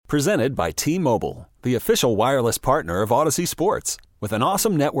Presented by T-Mobile, the official wireless partner of Odyssey Sports. With an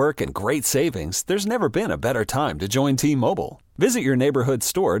awesome network and great savings, there's never been a better time to join T-Mobile. Visit your neighborhood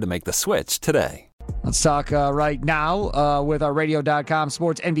store to make the switch today. Let's talk right now with our Radio.com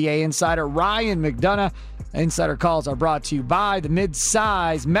sports NBA insider, Ryan McDonough. Insider calls are brought to you by the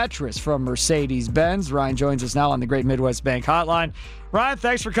mid-size mattress from Mercedes-Benz. Ryan joins us now on the Great Midwest Bank Hotline. Ryan,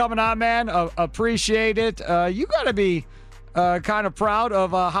 thanks for coming on, man. Appreciate it. You got to be kind of proud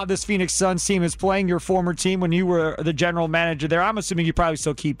of how this Phoenix Suns team is playing, your former team when you were the general manager there. I'm assuming you probably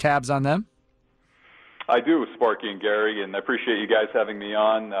still keep tabs on them. I do, Sparky and Gary, and I appreciate you guys having me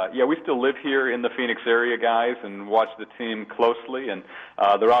on. We still live here in the Phoenix area, guys, and watch the team closely. And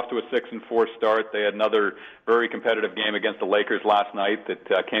they're off to a 6-4 start. They had another very competitive game against the Lakers last night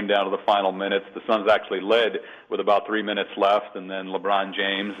that came down to the final minutes. The Suns actually led with about 3 minutes left, and then LeBron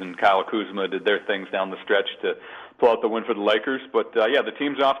James and Kyle Kuzma did their things down the stretch to pull out the win for the Lakers. But, the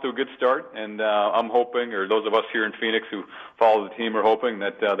team's off to a good start, and I'm hoping, or those of us here in Phoenix who follow the team are hoping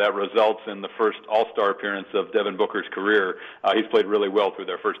that that results in the first All-Star appearance of Devin Booker's career. He's played really well through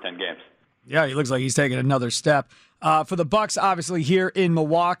their first 10 games. Yeah, he looks like he's taking another step. For the Bucks, obviously, here in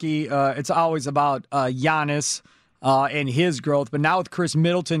Milwaukee, it's always about Giannis and his growth. But now with Chris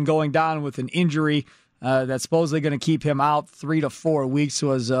Middleton going down with an injury that's supposedly going to keep him out 3 to 4 weeks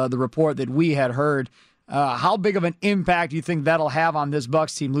was the report that we had heard. How big of an impact do you think that'll have on this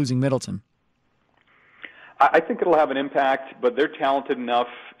Bucks team losing Middleton? I think it'll have an impact, but they're talented enough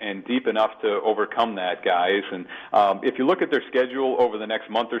and deep enough to overcome that, guys. And if you look at their schedule over the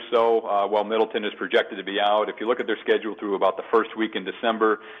next month or so, while Middleton is projected to be out, if you look at their schedule through about the first week in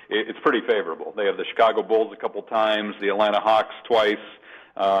December, it's pretty favorable. They have the Chicago Bulls a couple times, the Atlanta Hawks twice,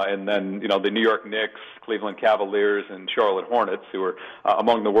 and then, the New York Knicks, Cleveland Cavaliers, and Charlotte Hornets, who are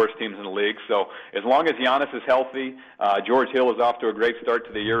among the worst teams in the league. So as long as Giannis is healthy, George Hill is off to a great start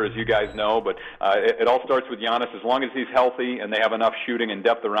to the year, as you guys know, but it all starts with Giannis. As long as he's healthy and they have enough shooting and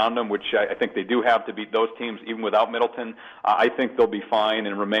depth around him, which I think they do have to beat those teams even without Middleton, I think they'll be fine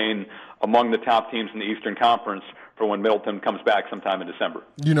and remain among the top teams in the Eastern Conference for when Middleton comes back sometime in December.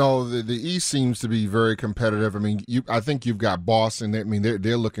 The East seems to be very competitive. I mean, I think you've got Boston. I mean,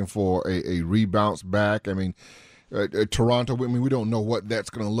 they're looking for a rebounce back. I mean, Toronto, we don't know what that's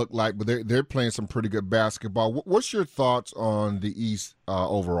going to look like, but they're playing some pretty good basketball. What's your thoughts on the East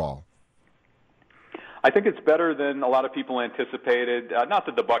overall? I think it's better than a lot of people anticipated. Not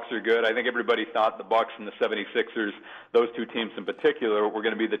that the Bucks are good. I think everybody thought the Bucks and the 76ers, those two teams in particular, were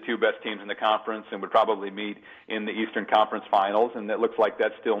going to be the two best teams in the conference and would probably meet in the Eastern Conference Finals, and it looks like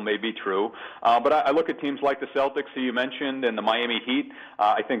that still may be true. But I look at teams like the Celtics, who you mentioned, and the Miami Heat.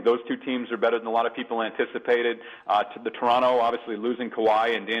 I think those two teams are better than a lot of people anticipated. To the Toronto, obviously losing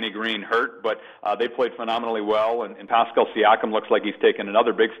Kawhi and Danny Green hurt, but they played phenomenally well, and Pascal Siakam looks like he's taken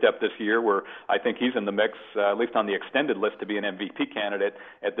another big step this year where I think he's in the mix, at least on the extended list, to be an MVP candidate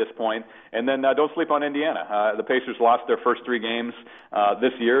at this point. And then don't sleep on Indiana. The Pacers lost their first 3 games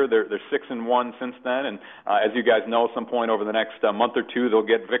this year. They're 6-1 since then, and as you guys know, some point over the next month or two, they'll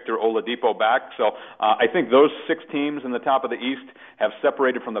get Victor Oladipo back. So I think those 6 teams in the top of the East have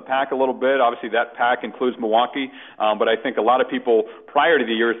separated from the pack a little bit. Obviously, that pack includes Milwaukee, but I think a lot of people prior to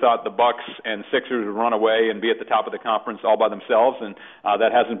the year thought the Bucks and Sixers would run away and be at the top of the conference all by themselves, and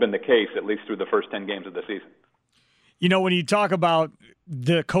that hasn't been the case, at least through the first 10 games of the season. When you talk about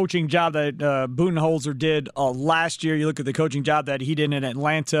the coaching job that Budenholzer did last year, you look at the coaching job that he did in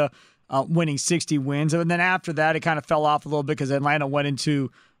Atlanta, winning 60 wins. And then after that, it kind of fell off a little bit because Atlanta went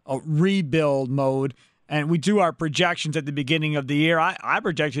into a rebuild mode. And we do our projections at the beginning of the year. I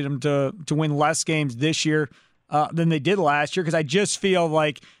projected them to win less games this year than they did last year because I just feel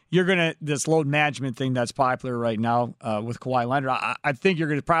like this load management thing that's popular right now with Kawhi Leonard. I think you're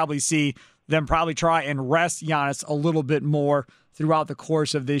going to probably see them try and rest Giannis a little bit more throughout the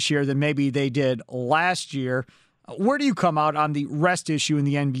course of this year than maybe they did last year. Where do you come out on the rest issue in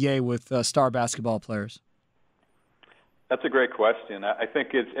the NBA with star basketball players? That's a great question. I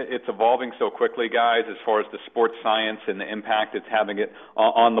think it's evolving so quickly, guys, as far as the sports science and the impact it's having it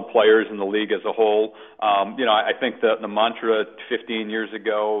on the players in the league as a whole. I think the mantra 15 years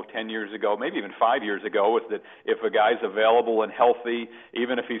ago, 10 years ago, maybe even 5 years ago was that if a guy's available and healthy,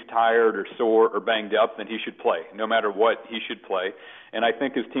 even if he's tired or sore or banged up, then he should play. No matter what, he should play. And I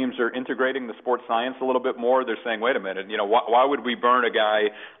think as teams are integrating the sports science a little bit more, they're saying, wait a minute, why would we burn a guy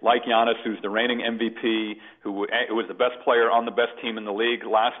like Giannis, who's the reigning MVP, who was the best player on the best team in the league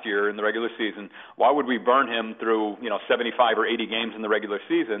last year in the regular season. Why would we burn him through 75 or 80 games in the regular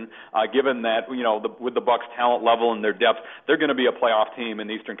season, given that with the Bucks' talent level and their depth, they're going to be a playoff team in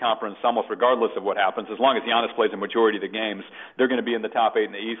the Eastern Conference almost regardless of what happens. As long as Giannis plays a majority of the games, they're going to be in the top 8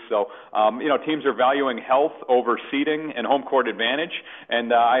 in the East. So teams are valuing health over seeding and home court advantage.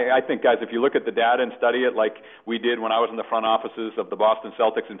 And I think, guys, if you look at the data and study it like we did when I was in the front offices of the Boston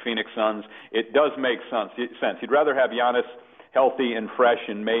Celtics and Phoenix Suns, it does make sense. You'd rather have Giannis healthy and fresh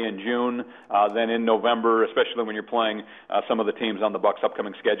in May and June than in November, especially when you're playing some of the teams on the Bucks'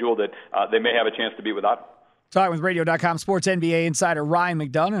 upcoming schedule that they may have a chance to be without him. Talking with Radio.com sports NBA insider Ryan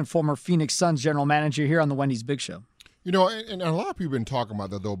McDonough and former Phoenix Suns general manager here on the Wendy's Big Show. And a lot of people have been talking about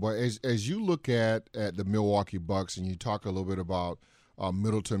that, though, but as you look at the Milwaukee Bucks and you talk a little bit about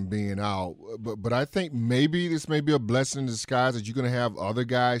Middleton being out, but I think maybe this may be a blessing in disguise that you're going to have other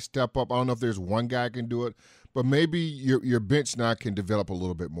guys step up. I don't know if there's one guy can do it, but maybe your bench now can develop a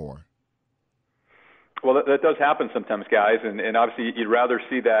little bit more. Well, that does happen sometimes, guys, and obviously you'd rather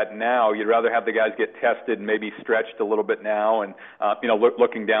see that now. You'd rather have the guys get tested and maybe stretched a little bit now. And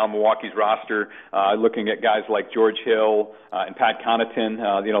looking down Milwaukee's roster, looking at guys like George Hill and Pat Connaughton,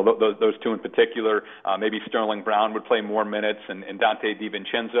 those two in particular. Maybe Sterling Brown would play more minutes, and Dante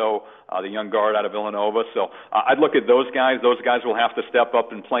DiVincenzo, the young guard out of Villanova. So I'd look at those guys. Those guys will have to step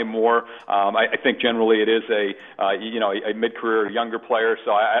up and play more. I think generally it is a mid-career younger player.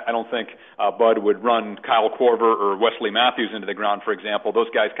 So I don't think Bud would run Kyle Korver or Wesley Matthews into the ground, for example. Those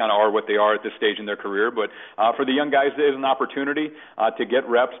guys kind of are what they are at this stage in their career. But for the young guys, it is an opportunity to get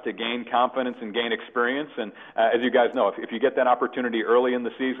reps, to gain confidence and gain experience. And as you guys know, if you get that opportunity early in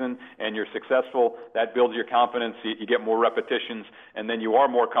the season and you're successful, that builds your confidence. You get more repetitions, and then you are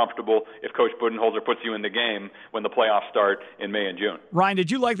more comfortable if Coach Budenholzer puts you in the game when the playoffs start in May and June. Ryan,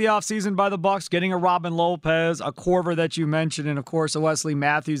 did you like the offseason by the Bucks, getting a Robin Lopez, a Korver that you mentioned, and, of course, a Wesley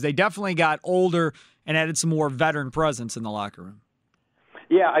Matthews? They definitely got older and added some more veteran presence in the locker room.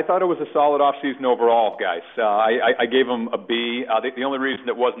 Yeah, I thought it was a solid offseason overall, guys. I gave them a B. The only reason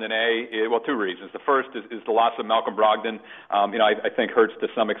it wasn't an A, two reasons. The first is the loss of Malcolm Brogdon. I think hurts to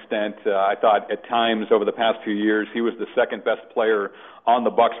some extent. I thought at times over the past few years he was the second best player on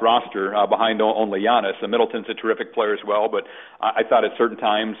the Bucks roster behind only Giannis. Middleton's a terrific player as well, but I thought at certain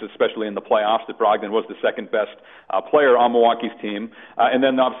times, especially in the playoffs, that Brogdon was the second best player on Milwaukee's team. And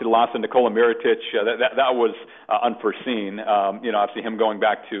then obviously the loss of Nikola Mirotic, that was unforeseen. Obviously him going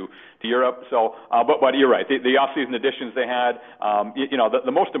back to Europe. So, but you're right. The offseason additions they had,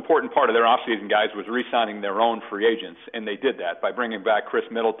 the most important part of their offseason, guys, was re-signing their own free agents, and they did that by bringing back Chris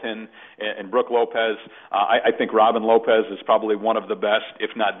Middleton and Brook Lopez. I think Robin Lopez is probably one of the best,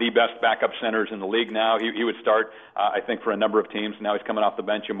 if not the best, backup centers in the league now. He would start, I think, for a number of teams. Now he's coming off the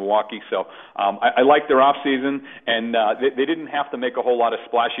bench in Milwaukee. So I like their offseason, and they didn't have to make a whole lot of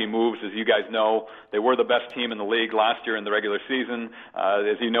splashy moves. As you guys know, they were the best team in the league last year in the regular season.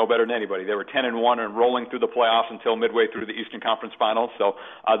 As you know better than anybody, they were 10-1 and rolling through the playoffs until midway through the Eastern Conference Finals. So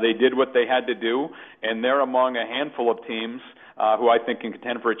they did what they had to do, and they're among a handful of teams who I think can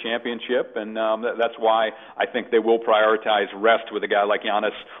contend for a championship, and that's why I think they will prioritize rest with a guy like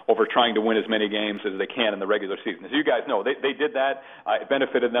Giannis over trying to win as many games as they can in the regular season. As you guys know, they did that. It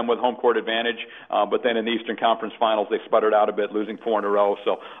benefited them with home court advantage, but then in the Eastern Conference Finals, they sputtered out a bit, losing 4 in a row.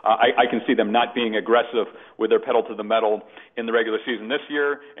 So I can see them not being aggressive with their pedal to the metal in the regular season this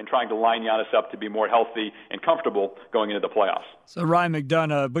year and trying to line Giannis up to be more healthy and comfortable going into the playoffs. So Ryan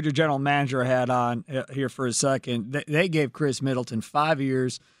McDonough, put your general manager hat on here for a second. They gave Chris Middleton 5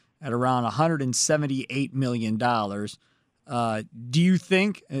 years at around $178 million. Do you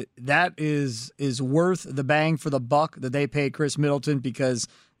think that is worth the bang for the buck that they paid Chris Middleton? Because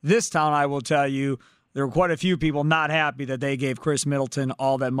this town, I will tell you, there were quite a few people not happy that they gave Chris Middleton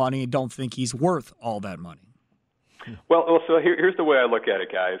all that money and don't think he's worth all that money. Well, so here's the way I look at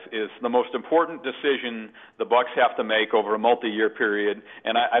it, guys, is the most important decision the Bucks have to make over a multi-year period,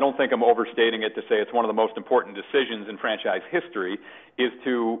 and I don't think I'm overstating it to say it's one of the most important decisions in franchise history, is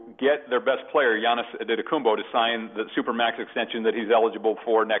to get their best player, Giannis Antetokounmpo, to sign the Supermax extension that he's eligible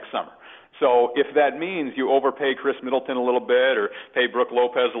for next summer. So if that means you overpay Chris Middleton a little bit or pay Brook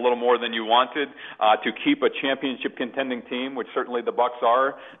Lopez a little more than you wanted to keep a championship contending team, which certainly the Bucks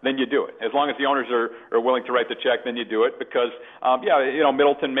are, then you do it. As long as the owners are willing to write the check, then you do it because,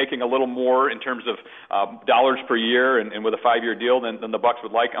 Middleton making a little more in terms of dollars per year and with a 5-year deal than the Bucks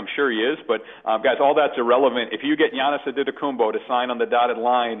would like, I'm sure he is. But, guys, all that's irrelevant. If you get Giannis Antetokounmpo to sign on the the dotted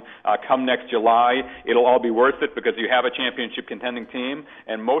line come next July. It'll all be worth it because you have a championship contending team,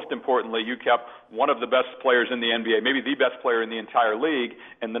 and most importantly, you kept one of the best players in the NBA, maybe the best player in the entire league,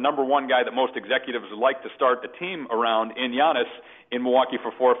 and the number one guy that most executives would like to start a team around in Giannis in Milwaukee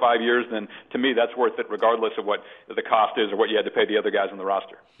for 4 or 5 years, then to me that's worth it regardless of what the cost is or what you had to pay the other guys on the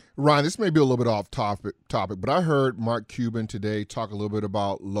roster. Ryan, this may be a little bit off topic, but I heard Mark Cuban today talk a little bit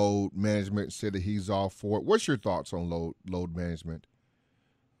about load management, said that he's all for it. What's your thoughts on load management?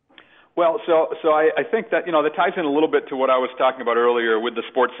 Well, so I think that, that ties in a little bit to what I was talking about earlier with the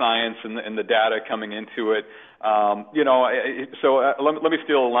sports science and the data coming into it. Let me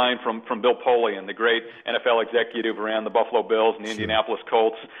steal a line from Bill Polian, the great NFL executive who ran the Buffalo Bills and the Indianapolis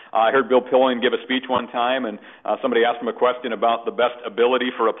Colts. I heard Bill Polian give a speech one time, and somebody asked him a question about the best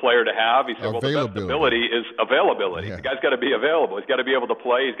ability for a player to have. He said, well, the best ability is availability. Yeah. The guy's got to be available. He's got to be able to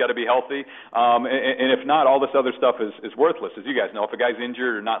play. He's got to be healthy. And if not, all this other stuff is worthless. As you guys know, if a guy's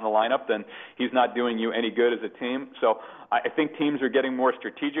injured or not in the lineup, then he's not doing you any good as a team. So I think teams are getting more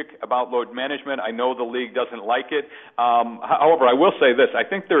strategic about load management. I know the league doesn't like it. However, I will say this. I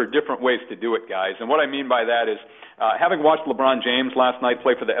think there are different ways to do it, guys. And what I mean by that is having watched LeBron James last night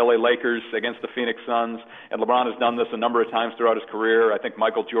play for the LA Lakers against the Phoenix Suns, and LeBron has done this a number of times throughout his career. I think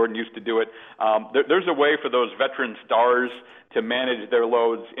Michael Jordan used to do it. There's a way for those veteran stars to manage their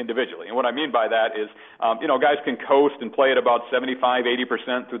loads individually. And what I mean by that is, guys can coast and play at about 75,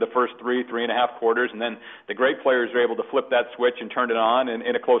 80% through the first 3.5 quarters, and then the great players are able to flip that switch and turn it on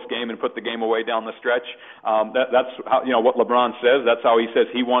in a close game and put the game away down the stretch. That's how, what LeBron says. That's how he says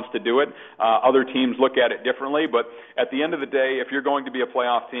he wants to do it. Other teams look at it differently, but at the end of the day, if you're going to be a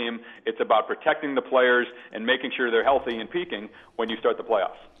playoff team, it's about protecting the players and making sure they're healthy and peaking when you start the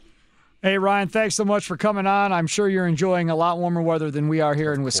playoffs. Hey, Ryan, thanks so much for coming on. I'm sure you're enjoying a lot warmer weather than we are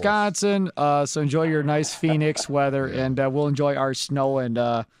here in Wisconsin. So enjoy your nice Phoenix weather, and we'll enjoy our snow and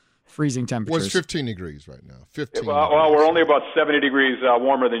freezing temperatures. Well, it's 15 degrees right now. 15 Well, we're only about 70 degrees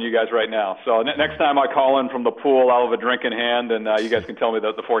warmer than you guys right now. So next time I call in from the pool, I'll have a drink in hand, and you guys can tell me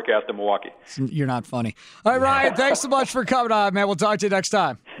the forecast in Milwaukee. You're not funny. All right, Ryan, thanks so much for coming on, man. We'll talk to you next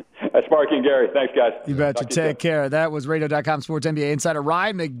time. Sparky and Gary. Thanks, guys. You betcha. Take care. That was Radio.com Sports NBA Insider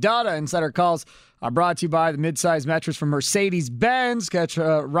Ryan McDonough. Insider calls are brought to you by the midsize mattress from Mercedes-Benz. Catch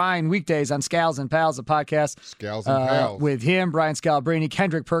Ryan weekdays on Scals and Pals, a podcast Scals and Pals with him, Brian Scalabrine,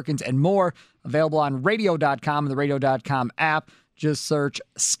 Kendrick Perkins, and more. Available on Radio.com and the Radio.com app. Just search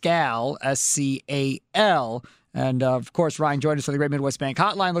Scal, S-C-A-L. And, of course, Ryan joined us on the Great Midwest Bank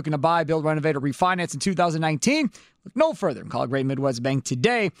Hotline, looking to buy, build, renovate, or refinance in 2019. Look no further and call Great Midwest Bank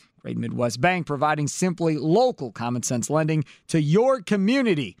today. Great Midwest Bank, providing simply local common sense lending to your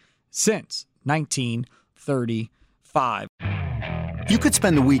community since 1935. You could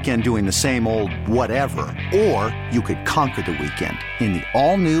spend the weekend doing the same old whatever, or you could conquer the weekend in the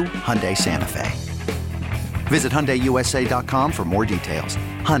all-new Hyundai Santa Fe. Visit HyundaiUSA.com for more details.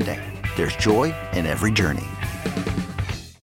 Hyundai, there's joy in every journey.